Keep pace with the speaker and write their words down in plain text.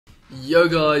Yo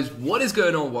guys, what is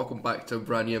going on? Welcome back to a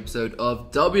brand new episode of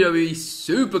WWE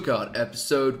Supercard,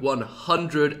 episode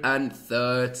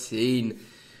 113.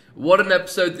 What an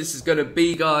episode this is going to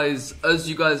be, guys. As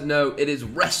you guys know, it is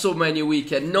WrestleMania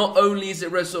weekend. Not only is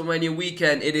it WrestleMania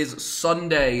weekend, it is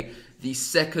Sunday, the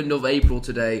 2nd of April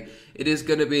today. It is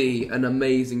going to be an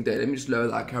amazing day. Let me just lower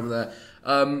that camera there.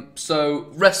 So,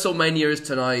 WrestleMania is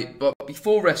tonight, but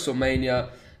before WrestleMania,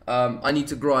 I need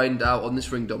to grind out on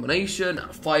this ring domination.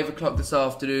 At 5 o'clock this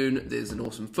afternoon, there's an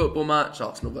awesome football match,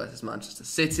 Arsenal versus Manchester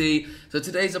City. So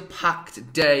today's a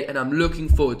packed day, and I'm looking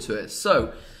forward to it.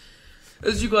 So,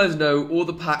 as you guys know, all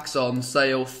the packs are on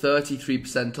sale,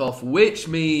 33% off, which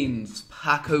means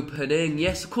pack opening.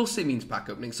 Yes, of course it means pack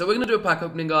opening. So we're going to do a pack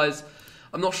opening, guys.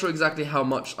 I'm not sure exactly how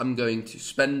much I'm going to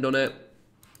spend on it,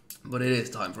 but it is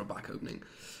time for a pack opening.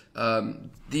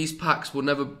 These packs will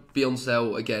never be on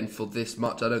sale again for this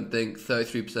much, I don't think.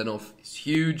 33% off is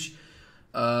huge.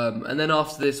 And then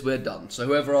after this, we're done. So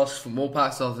whoever asks for more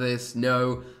packs after this,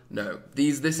 no.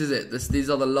 This is it. These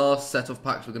are the last set of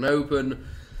packs we're going to open,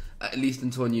 at least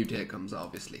until a new tier comes out,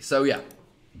 obviously. So yeah,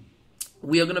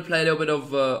 we are going to play a little bit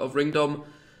of Ring Dom,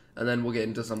 and then we'll get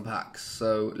into some packs.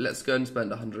 So let's go and spend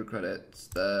 100 credits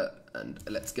there, and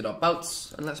let's get our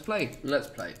bouts, and let's play.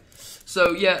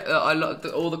 So yeah, I like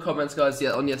all the comments, guys,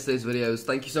 on yesterday's videos.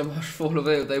 Thank you so much for all of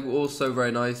it. They were all so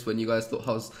very nice when you guys thought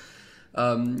I was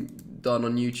done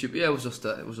on YouTube. Yeah, it was just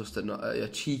a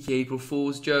cheeky April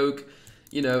Fool's joke.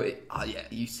 You know, yeah,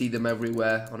 you see them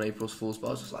everywhere on April Fool's, but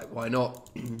I was just like, why not?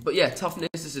 But yeah, toughness,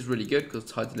 this is really good because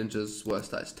Titan Ninja's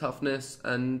worst at is toughness,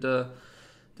 and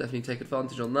definitely take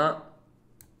advantage on that.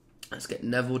 Let's get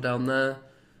Neville down there.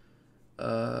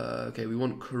 Okay, we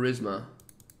want charisma.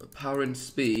 Power and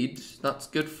speed, that's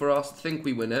good for us. I think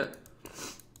we win it.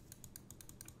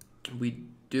 We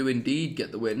do indeed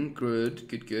get the win. Good.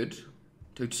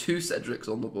 So 2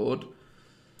 Cedrics on the board.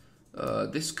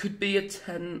 This could be a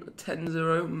 10-0, a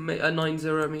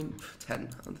 9-0, I mean, 10.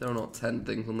 There are not 10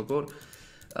 things on the board.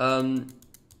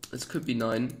 This could be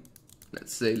 9.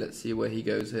 Let's see where he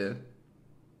goes here.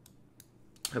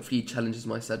 Hopefully he challenges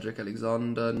my Cedric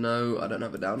Alexander. No, I don't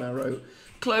have a down arrow.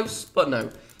 Close, but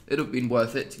no. It would have been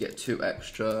worth it to get 2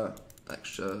 extra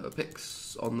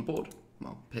picks on the board.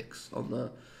 Well, picks on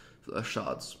the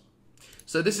shards.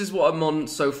 So this is what I'm on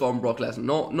so far on Brock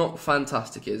Lesnar. Not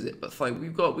fantastic, is it? But fine. We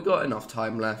got enough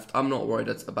time left. I'm not worried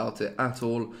about it at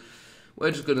all.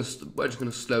 We're just gonna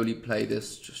slowly play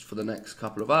this just for the next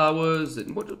couple of hours,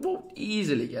 and we'll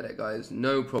easily get it, guys.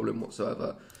 No problem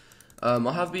whatsoever. I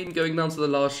have been going down to the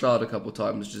last shard a couple of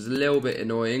times, which is a little bit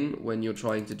annoying when you're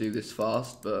trying to do this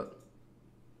fast, but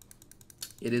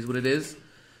it is what it is.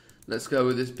 Let's go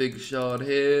with this big shard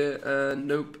here, and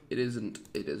nope, it isn't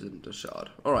a shard.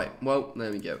 Alright, well,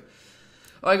 there we go.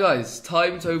 Alright guys,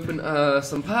 time to open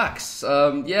some packs.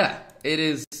 Yeah, it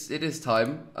is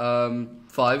time.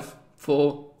 5,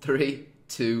 4, 3,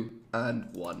 2,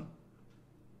 and 1.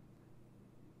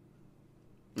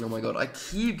 Oh my god, I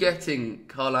keep getting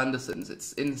Carl Andersons.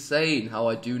 It's insane how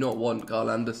I do not want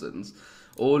Carl Andersons,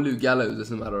 or Lou Gallows,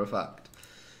 as a matter of fact.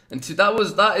 And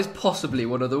that is possibly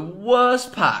one of the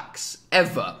worst packs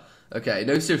ever. Okay,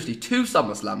 no, seriously, 2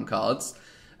 SummerSlam cards.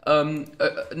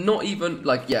 Not even,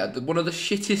 like, yeah, one of the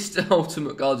shittest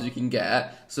Ultimate cards you can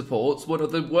get, supports, one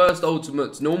of the worst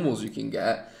Ultimate normals you can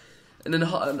get, and then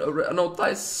that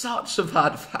is such a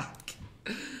bad pack.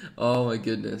 Oh my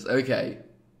goodness, okay.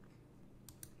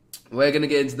 We're going to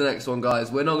get into the next one,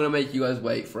 guys. We're not going to make you guys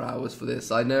wait for hours for this.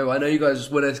 I know you guys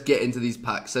just want to get into these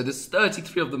packs. So there's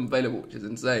 33 of them available, which is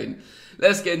insane.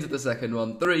 Let's get into the second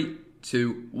one. 3,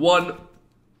 2, 1.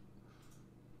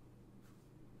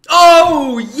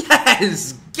 Oh,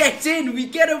 yes! Get in! We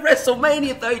get a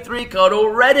WrestleMania 33 card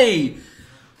already!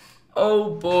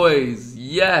 Oh, boys.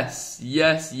 Yes.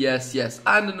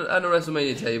 And a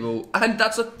WrestleMania table. And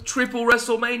that's a triple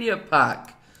WrestleMania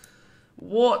pack.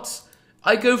 What?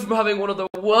 I go from having one of the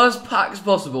worst packs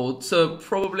possible to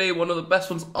probably one of the best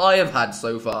ones I have had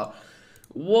so far.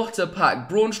 What a pack.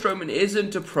 Braun Strowman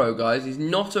isn't a pro, guys. He's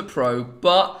not a pro,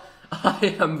 but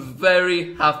I am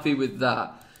very happy with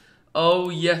that. Oh,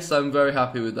 yes, I'm very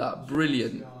happy with that.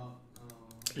 Brilliant.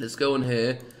 Let's go on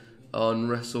here on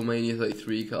WrestleMania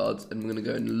 33 cards, and we're going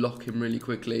to go and lock him really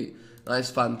quickly. That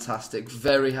is fantastic.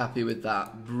 Very happy with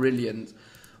that. Brilliant.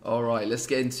 All right, let's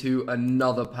get into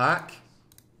another pack.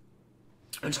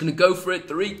 I'm just going to go for it.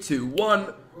 3, 2,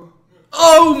 1.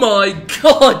 Oh my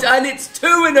god! And it's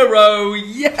 2 in a row!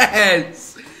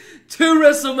 Yes! 2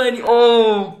 WrestleMania.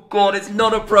 Oh god, it's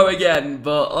not a pro again,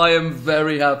 but I am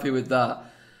very happy with that.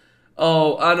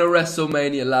 Oh, and a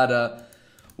WrestleMania ladder.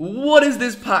 What is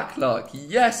this pack like?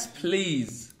 Yes,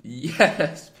 please.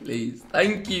 Yes, please.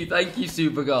 Thank you,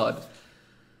 Supercard.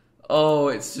 Oh,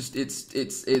 it's just,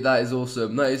 that is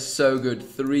awesome. That is so good.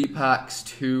 3 packs,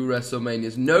 2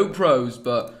 WrestleManias. No pros,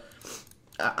 but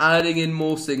adding in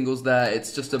more singles there,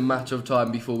 it's just a matter of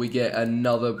time before we get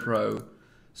another pro.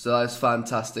 So that's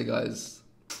fantastic, guys.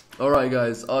 Alright,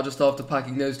 guys, I'll just after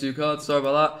packing those 2 cards, sorry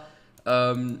about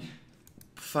that.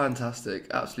 Fantastic,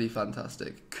 absolutely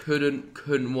fantastic.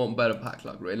 Couldn't want better pack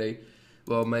luck, really.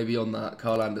 Well, maybe on that,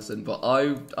 Carl Anderson, but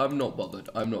I'm not bothered.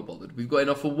 I'm not bothered. We've got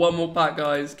enough for 1 more pack,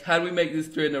 guys. Can we make this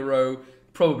 3 in a row?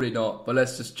 Probably not, but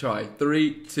let's just try.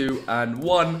 3, 2, and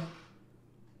 1.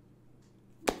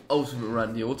 Ultimate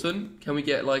Randy Orton. Can we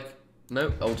get, like,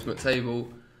 no, Ultimate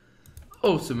Table,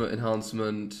 Ultimate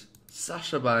Enhancement,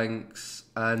 Sasha Banks,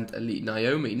 and Elite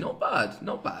Naomi. Not bad,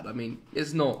 not bad. I mean,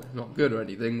 it's not good or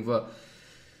anything, but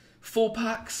 4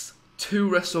 packs, 2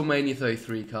 WrestleMania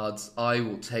 33 cards. I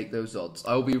will take those odds.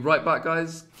 I will be right back,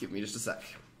 guys. Give me just a sec.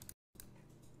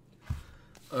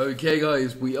 Okay,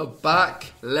 guys, we are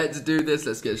back. Let's do this.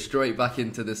 Let's get straight back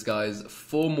into this, guys.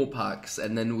 4 more packs,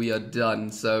 and then we are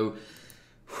done. So,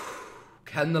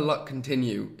 can the luck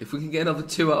continue? If we can get another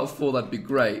 2 out of 4, that'd be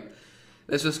great.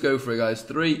 Let's just go for it, guys.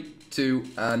 3, 2,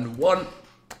 and 1.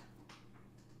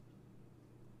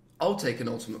 I'll take an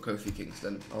Ultimate Kofi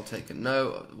Kingston. I'll take it.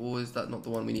 No, or is that not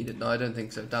the one we needed? No, I don't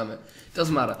think so. Damn it.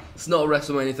 Doesn't matter. It's not a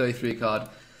WrestleMania 33 card.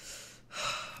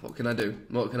 What can I do?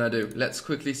 What can I do? Let's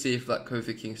quickly see if that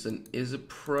Kofi Kingston is a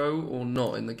pro or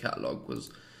not in the catalogue. Because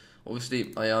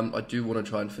obviously I do want to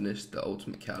try and finish the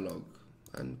Ultimate catalogue.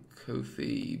 And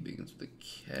Kofi begins with a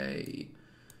K.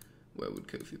 Where would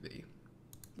Kofi be?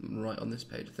 Right on this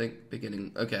page, I think.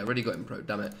 Beginning. Okay, I already got him pro.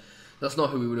 Damn it. That's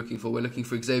not who we were looking for. We're looking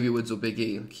for Xavier Woods or Big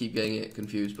E. I keep getting it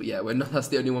confused, but yeah, that's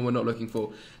the only one we're not looking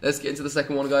for. Let's get into the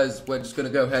second one, guys. We're just going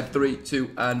to go ahead. 3,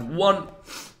 2, and 1.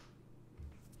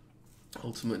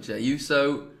 Ultimate Jey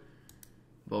Uso,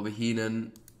 Bobby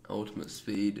Heenan, Ultimate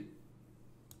Speed,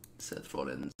 Seth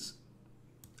Rollins,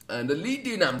 and Elite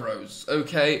Dean Ambrose.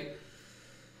 Okay,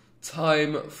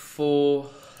 time for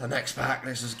the next pack.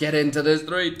 Let's just get into this.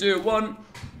 3, 2, 1.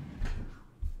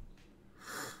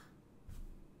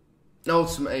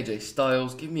 Ultimate AJ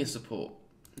Styles, give me a support.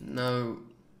 No.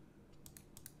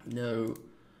 No.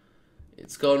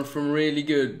 It's gone from really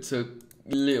good to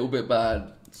a little bit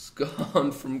bad. It's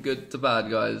gone from good to bad,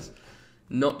 guys.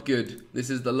 Not good. This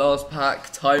is the last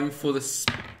pack. Time for the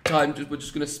we're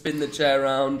just going to spin the chair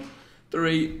around.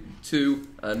 3, 2,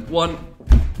 and 1.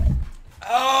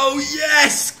 Oh,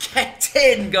 yes! Get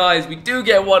in, guys. We do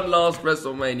get one last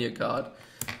WrestleMania card.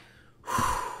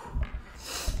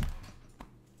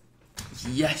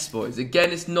 Yes, boys.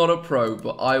 Again, it's not a pro,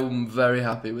 but I'm very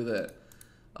happy with it.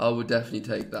 I would definitely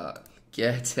take that.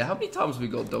 Get it. How many times have we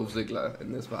got Dolph Ziggler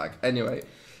in this pack? Anyway,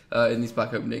 in these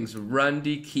pack openings,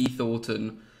 Randy Keith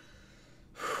Orton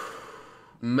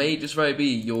may just very be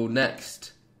your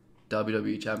next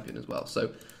WWE champion as well.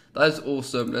 So that is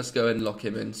awesome. Let's go and lock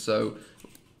him in. So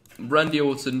Randy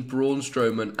Orton, Braun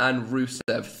Strowman, and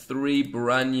Rusev, 3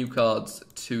 brand new cards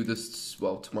to this,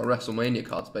 well, to my WrestleMania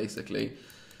cards, basically.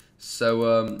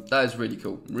 So that is really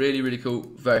cool. Really, really cool.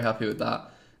 Very happy with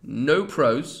that. No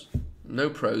pros. No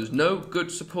pros. No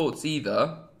good supports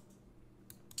either.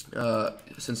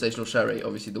 Sensational Sherry,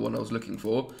 obviously the one I was looking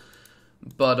for.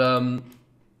 But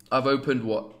I've opened,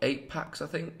 what, 8 packs, I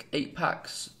think? 8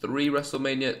 packs, 3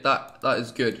 WrestleMania. That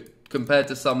is good. Compared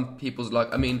to some people's,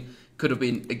 like, I mean, could have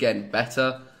been, again,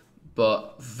 better,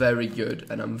 but very good.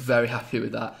 And I'm very happy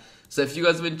with that. So if you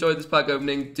guys have enjoyed this pack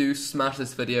opening, do smash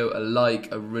this video a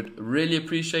like. I would really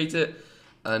appreciate it.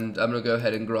 And I'm going to go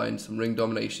ahead and grind some ring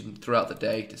domination throughout the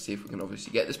day to see if we can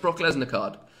obviously get this Brock Lesnar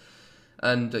card.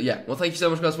 And yeah, well, thank you so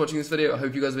much, guys, for watching this video. I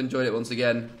hope you guys have enjoyed it once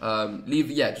again.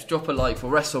 Just drop a like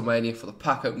for WrestleMania, for the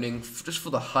pack opening, just for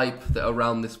the hype that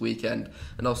around this weekend.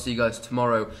 And I'll see you guys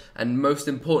tomorrow. And most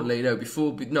importantly, I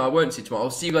won't see you tomorrow.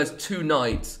 I'll see you guys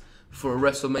tonight for a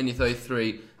WrestleMania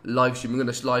 33 live stream. I'm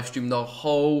going to live stream the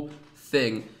whole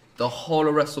thing, the whole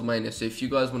of WrestleMania. So if you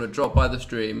guys want to drop by the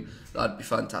stream, that'd be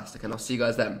fantastic. And I'll see you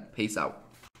guys then. Peace out.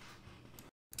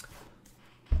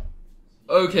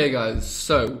 Okay, guys,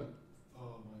 so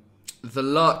the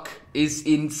luck is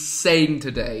insane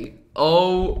today.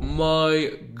 Oh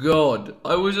my god.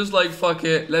 I was just like, fuck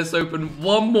it, let's open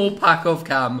one more pack off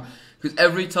cam. Because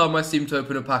every time I seem to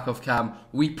open a pack off cam,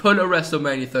 we pull a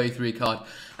WrestleMania 33 card.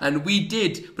 And we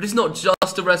did, but it's not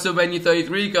just a WrestleMania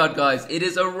 33 card, guys. It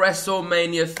is a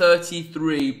WrestleMania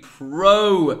 33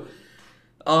 Pro.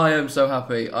 I am so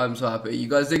happy. I'm so happy. You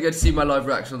guys didn't get to see my live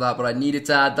reaction of that, but I needed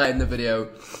to add that in the video.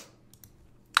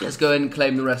 Let's go ahead and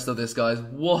claim the rest of this, guys.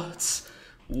 What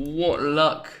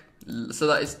luck. So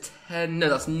that is 10, no,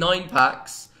 that's 9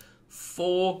 packs,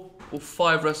 4 or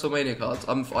 5 WrestleMania cards.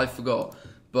 I forgot,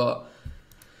 but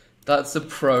that's a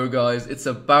pro, guys. It's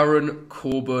a Baron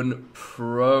Corbin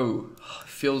Pro. It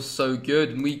feels so good.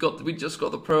 And we just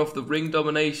got the pro off the Ring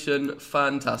Domination.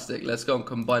 Fantastic. Let's go and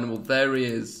combine them all. There he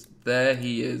is. There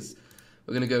he is.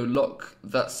 We're gonna go lock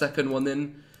that second one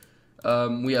in.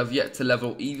 We have yet to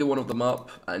level either one of them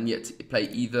up and yet to play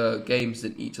either games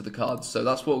in each of the cards. So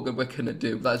that's what we're going to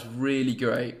do. That's really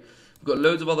great. We've got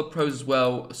loads of other pros as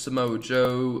well. Samoa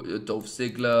Joe, Dolph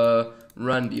Ziggler,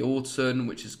 Randy Orton,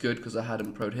 which is good because I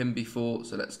hadn't pro'd him before.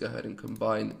 So let's go ahead and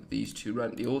combine these 2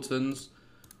 Randy Ortons.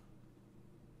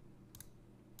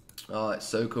 Oh, it's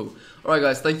so cool. Alright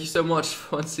guys, thank you so much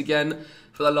once again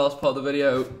for that last part of the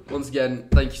video. Once again,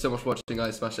 thank you so much for watching,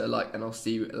 guys. Smash that like and I'll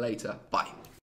see you later. Bye.